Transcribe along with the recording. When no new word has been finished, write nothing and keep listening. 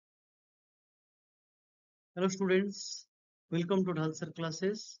Hello students, welcome to ढाल sir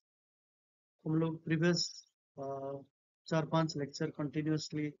classes. हम लोग प्रीवियस 4-5 लेक्चर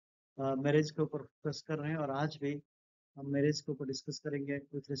कंटिन्यूसली मैरिज के ऊपर फोकस कर रहे हैं और आज भी हम मैरिज के ऊपर डिस्कस करेंगे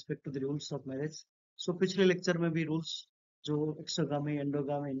with respect to the rules of marriage. सो पिछले लेक्चर में भी रूल्स जो एक्सोगामी,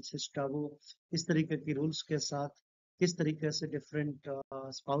 एंडोगामी, इंसेस्ट, टाबू, इस तरीके की रूल्स के साथ किस तरीके से डिफरेंट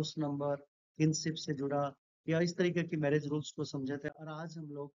स्पाउस नंबर, किनशिप से जुड़ा या इस तरीके की मैरिज रूल्स को समझे थे। और आज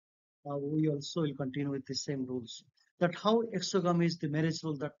हम लोग we also will continue with the same rules. That how exogamy is the marriage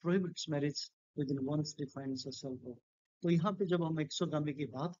rule that prohibits marriage within one's defined social group. तो यहाँ पे जब हम एक्सोगामी की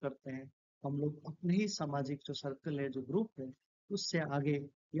बात करते हैं, हम लोग अपने ही सामाजिक जो सर्कल है, जो ग्रुप है, उससे आगे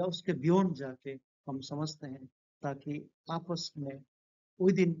या उसके बियॉन्ड जाके हम समझते हैं, ताकि आपस में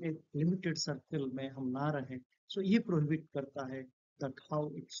विद इन एक लिमिटेड सर्कल में हम ना रहें। सो ये प्रोहिबिट करता है that how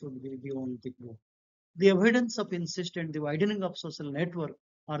it should be beyond the group. The avoidance of incest and the widening of social network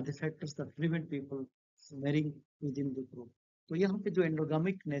are the factors that prevent people from marrying within the group. तो यहाँ पे जो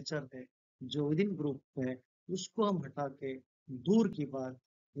एंडोगामिक नेचर है, जो with in group है, उसको हम हटा के दूर की बात,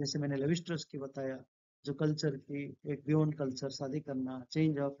 जैसे मैंने लेविस्ट्रस की बताया, जो कल्चर की एक बियॉन्ड कल्चर शादी करना,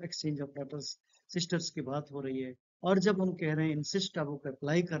 change of exchange of brothers sisters की बात हो रही है। और जब हम कह रहे हैं इंसिस्ट टाबू को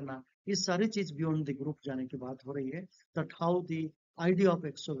अप्लाई करना, ये सारी चीज बियॉन्ड द ग्रुप जाने की बात हो रही है। That how the idea of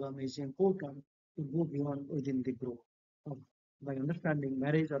एक्सोगामी is important to go beyond within the group of, by understanding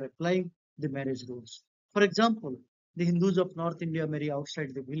marriage or applying the marriage rules. For example, the Hindus of North India marry outside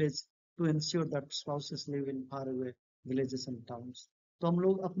the village to ensure that spouses live in faraway villages and towns. तो हम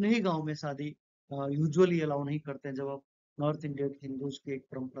लोग अपने ही गांव में शादी usually allow नहीं करते हैं। जब आप नॉर्थ इंडिया के हिंदूज की एक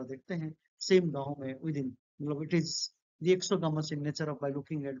परंपरा देखते हैं, सेम गांव में विद इन, मतलब it is the एक्सोगामस in nature of by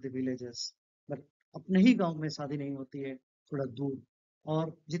looking at the villages. But अपने ही गांव में शादी नहीं होती है, थोड़ा दूर।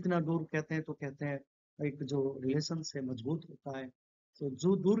 और जितना दूर कहते हैं तो कहते हैं एक जो रिलेशन से मजबूत होता है। तो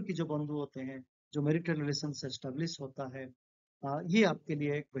जो दूर की जो बंधु होते हैं, जो मैरिटल रिलेशन से एस्टेब्लिश होता है, ये आपके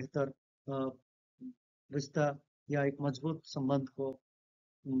लिए एक बेहतर रिश्ता या एक मजबूत संबंध को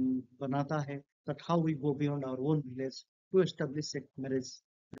बनाता है। that how we go beyond our own village to establish a marriage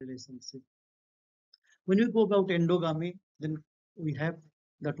relationship. When we go about endogamy, then we have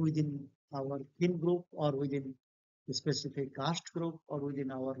that within our kin group or within a specific caste group or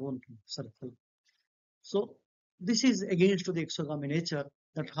within our own circle. So this is against to the exogamy nature,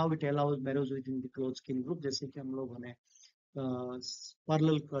 that how it allows marriage within the close kin group. जैसे कि हम लोगों ने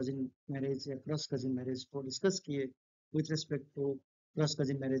parallel cousin marriage या cross cousin marriage को discuss किए with respect to cross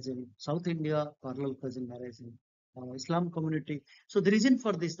cousin marriage in South India, parallel cousin marriage in Islam community. So the reason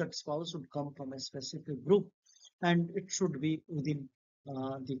for this, that spouse should come from a specific group and it should be within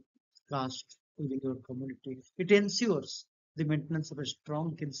the caste, within your community. It ensures the maintenance of a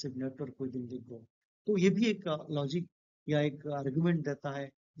strong kinship network within the group. तो ये भी एक logic या एक argument देता है,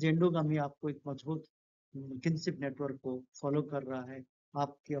 जो endogamy आपको एक मजबूत किनशिप नेटवर्क को फॉलो कर रहा है।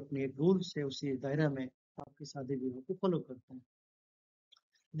 आपके अपने एक रूल्स है, उसी दायरा में आपकी शादी विवाह को फॉलो करते हैं।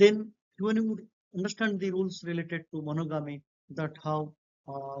 Then when you understand the rules related to monogamy, that how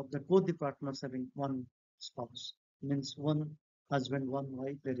that both the partners having one spouse, means one husband, one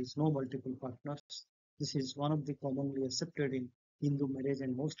wife, there is no multiple partners. This is one of the commonly accepted in Hindu marriage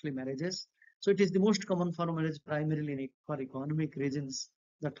and mostly marriages. So it is the most common for marriage primarily for economic reasons,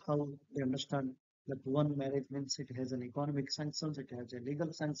 that how they understand that one marriage means it has an economic sanctions, it has a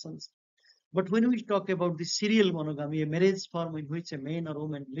legal sanctions. But when we talk about the serial monogamy, a marriage form in which a man or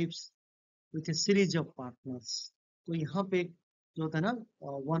woman lives with a series of partners, तो यहाँ पे जो होता है ना,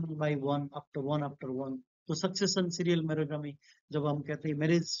 one by one after one, तो succession serial monogamy जब हम कहते हैं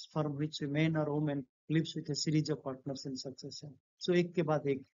मैरिज फॉर्म विच मैन और women lives with A series of partners in succession, सो एक के बाद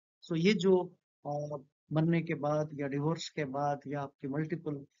एक। सो ये जो बनने के बाद या डिवोर्स के बाद या आपके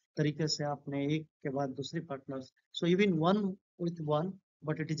मल्टीपल तरीके से आपने एक के बाद दूसरी partners, so even one with one,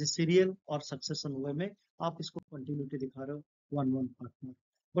 but it is a serial और सक्सेशन वे में आप इसको कंटिन्यूटी दिखा रहे हो one one partner.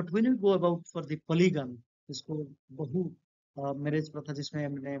 But when you go about for the polygamy, इसको बहु मैरिज प्रथा, जिसमें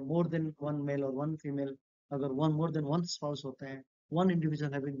हमने मोर देन वन मेल और वन फीमेल, अगर one more than one spouse होते हैं, one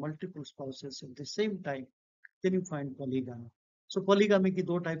individual having multiple spouses at the same time, then you find polygamy. So polygamy की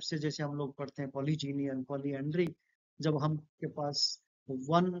दो टाइप से, जैसे हम लोग पढ़ते हैं पॉलीजीनी एंड पॉलीएंड्री, जब हम के पास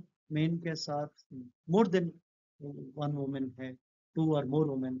वन मेन के साथ मोर देन वन वुमेन है, टू और मोर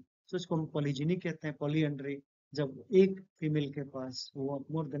वुमेन, सो इसको हम पॉलीजीनी कहते हैं। पॉलीएंड्री जब एक फीमेल के पास वो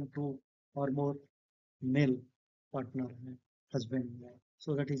मोर देन टू और मोर मेल पार्टनर है, हस्बैंड है,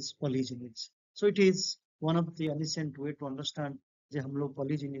 so that is पॉलीजीनी। So it is one of the Alicent way to understand जो हम लोग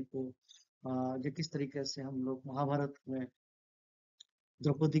पॉलीजीनी को जो किस तरीके से हम लोग महाभारत में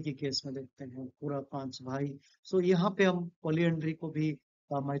द्रौपदी के केस में देखते हैं, पूरा 5 भाई। सो यहाँ पे हम पॉलीएंड्री को भी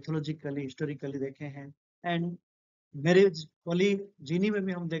माइथोलॉजिकली हिस्टोरिकली देखे हैं, एंड मैरिज पॉलीजिनी में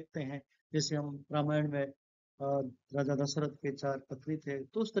भी हम देखते हैं, जैसे हम रामायण में राजा दशरथ के 4 पत्नी थे,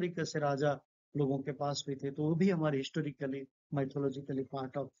 तो उस तरीके से राजा लोगों के पास भी थे, तो वो भी हमारे historically mythologically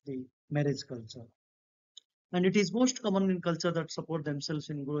part of the marriage culture. And it is most common in culture that support themselves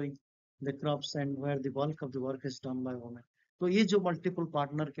in growing the crops and where the bulk of the work is done by women. तो ये जो multiple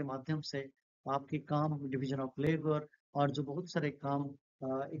partner के माध्यम से आपके काम, division of labour और जो बहुत सारे काम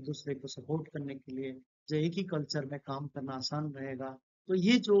एक दूसरे को सपोर्ट करने के लिए जो एक ही कल्चर में काम करना आसान रहेगा, तो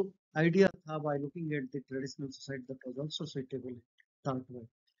ये जो आइडिया था by looking at the traditional society that was also suitable that way.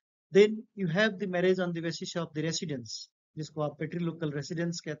 Then you have the marriage on the basis of the residence, जिसको आप पेट्रीलोकल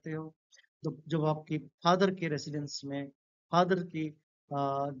रेसिडेंस कहते हो. तो जब आपकी फादर के रेसिडेंस में फादर की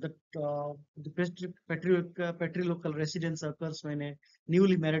पेट्रीलोकल residence occurs when a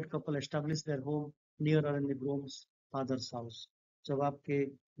newly married couple establish their home near or in the groom's father's house. जब आपके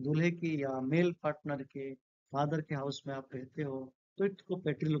दूल्हे की या मेल पार्टनर के फादर के हाउस में आप रहते हो, तो इसको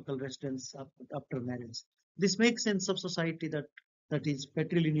पेट्रीलोकल residence after marriage. This makes sense of society that is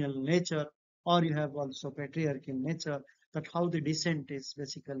patrilineal nature, or you have also patriarchy in nature, that how the descent is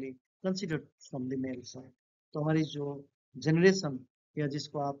basically considered from the male side. तो हमारी जो generation या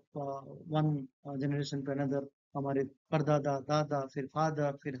जिसको आप one generation to another, हमारे परदादा दादा फिर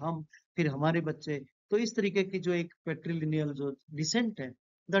फादर फिर हम फिर हमारे बच्चे, तो इस तरीके की जो एक पेट्रिलिनियल जो डिसेंट है,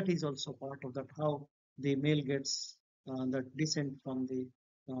 that is also part of that how the mail gets that decent from the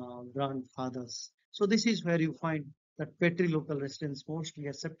grandfathers. So this is where you find that patrilocal residence mostly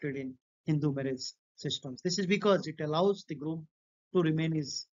accepted in Hindu marriage systems. This is because it allows the groom to remain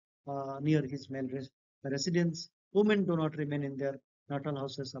near his male residence. Women do not remain in their natal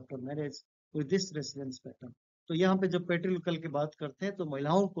houses after marriage with this residence pattern. तो यहाँ पे जब पेट्रिलोकल की बात करते हैं, तो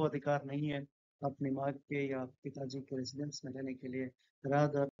महिलाओं को अधिकार नहीं है अपनी माँ के या पिताजी के रेसिडेंस में रहने के लिए.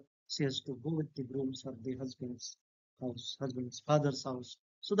 Rather, she has to go with the grooms or the husband's father's house.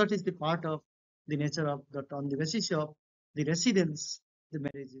 So that is the part of the nature of that. On the basis of the residence, the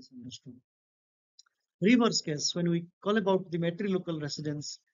marriage is understood. Reverse case, when we call about the matrilocal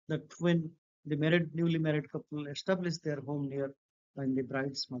residence, that when the newly married couple establish their home near in the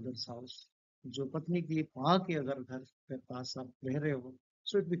bride's mother's house, जो पत्नी की माँ के अगर घर के पास आप रह रहे हो,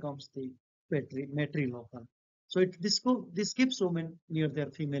 so it becomes the matrilocal. So this keeps women near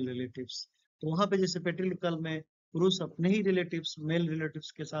their female relatives. तो वहाँ पे जैसे पेट्रिलोकल में पुरुष अपने ही रिलेटिव्स मेल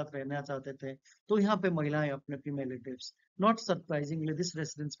रिलेटिव्स के साथ रहना चाहते थे, तो यहाँ पे महिलाएं अपने female relatives. Not surprisingly this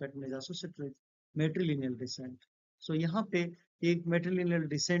residence pattern is associated with मेट्रिलिनियल decent. सो यहाँ पे एक मेट्रिलिनियल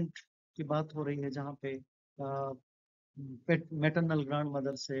डिसेंट की बात हो रही है, जहाँ पे मैटरनल ग्रैंड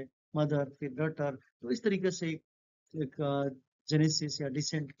मदर से मदर फिर डॉटर, तो इस तरीके से एक जेनेसिस या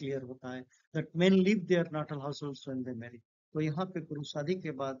डिसेंट क्लियर होता है. That main live there natal households when they Mary. तो यहाँ पे पुरुष शादी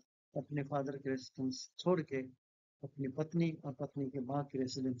के बाद अपने फादर के रेसिडेंस छोड़ के अपनी पत्नी और पत्नी के माँ की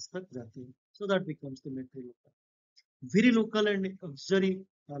रेसिडेंस तक जाती है. So that becomes the मेट्रिलोकल. Virilocal and auxiliary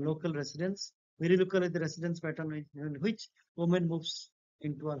local residence. Virilocal is the residence pattern in which woman moves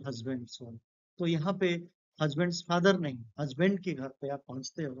into her husband's home. तो यहाँ पे husband's father नहीं, husband के घर पे आप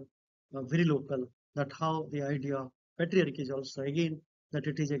पहुँचते हो. Virilocal, that how the idea of patriarchy is also again that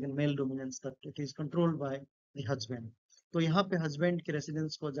it is again male dominance, that it is controlled by the husband. तो यहाँ पे husband के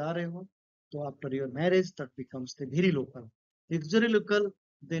residence को जा रहे हो, तो after your marriage that becomes the virilocal. Exorilocal,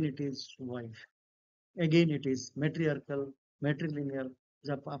 then it is wife. Again it is मेट्रियर्कल मेट्रिलिनियल.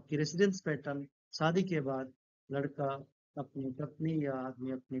 जब आपकी रेसिडेंस पैटर्न शादी के बाद लड़का अपनी पत्नी या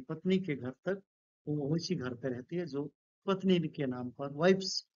आदमी अपनी पत्नी के घर तक वो उसी घर पे रहती है जो पत्नी के नाम पर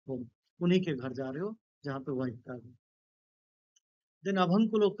वाइफ्स होम, उन्हीं के घर जा रहे हो जहाँ पे वाइफ का है. Then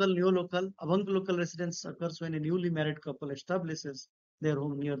avunculocal, neolocal. Avunculocal residence occurs when a newly married couple establishes their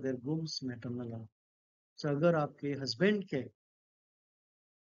home near their groom's maternal home. So अगर आपके हस्बैंड के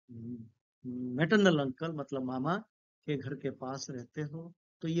मैटरनल अंकल मतलब मामा के घर के पास रहते हो,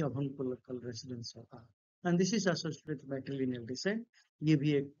 तो ये अवंकुलकल रेसिडेंस होता है. And this is associated with मैट्रिलिनियल decent. ये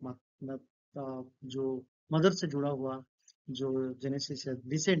भी एक जो मदर से जुड़ा हुआ जो जेनेसिस है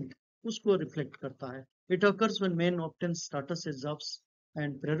डिसेंट, उसको रिफ्लेक्ट करता है. It occurs when men obtain status as jobs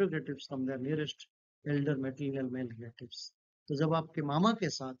and prerogatives from their nearest elder matrilineal male relatives. तो जब आपके मामा के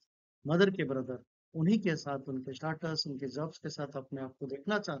साथ मदर के ब्रदर उन्हीं के साथ उनके स्टाटस उनके जॉब्स के साथ अपने आप को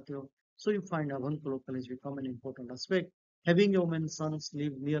देखना चाहते हो, so you find avunculocal has become an important aspect. Having a woman's sons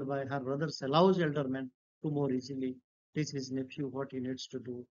live nearby her brothers allows elder men to more easily teach his nephew what he needs to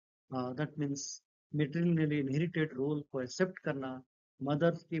do. That means matrilineally inherited role को accept करना,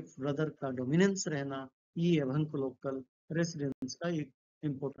 mother के brother का dominance रहना, ये avunculocal residence का एक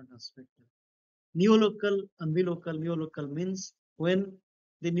important aspect है. Neolocal, umbilical. Neolocal means when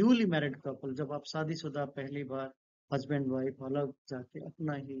the newly married couple, जब आप शादीशुदा पहली बार हस्बैंड वाइफ अलग जाके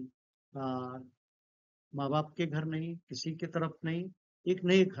अपना ही माँ बाप के घर नहीं, किसी की तरफ नहीं, एक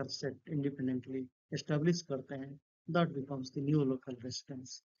नए घर से इंडिपेंडेंटली एस्टेब्लिश करते हैं, that becomes the new local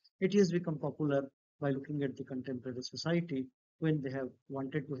residence. It has become popular by looking at the contemporary society when they have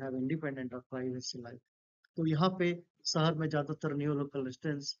wanted to have independent or privacy life. तो यहाँ पे शहर में ज्यादातर new local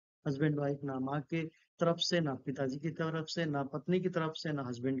residence husband wife ना माँ के तरफ से, ना पिताजी की तरफ से, ना पत्नी की तरफ से, ना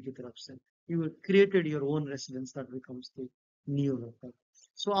हस्बैंड की तरफ से, you created your own residence that becomes the new local.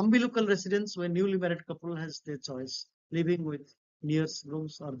 So umbilical residence, when newly married couple has their choice living with near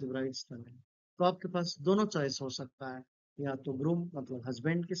grooms or the bride's family. तो आपके पास दोनों चॉइस हो सकता है, या तो ग्रूम मतलब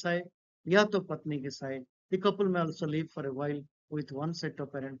हस्बैंड की साइड, या तो पत्नी की साइड. द कपल में also live for a while with one set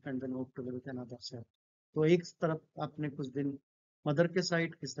of parents and then move to live with another set. तो एक तरफ आपने कुछ दिन मदर के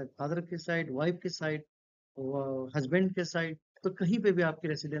साइड, किस तरफ फादर के साइड, वाइफ के साइड, हस्बैंड के साइड, तो कहीं पे भी आपकी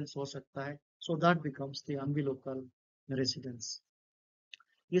रेसिडेंस हो सकता है. So that becomes the अम्बिलोकल residence.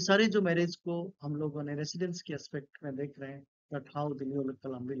 ये सारे जो मैरिज को हम लोगों ने रेसिडेंस के एस्पेक्ट में देख रहे हैं, that how the new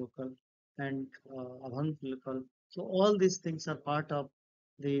local, अम्बिलोकल and abhang local, so all these things are part of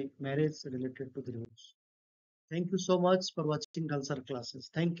the marriage related to the rules. Thank you so much for watching Dhalsar classes.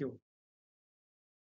 Thank you.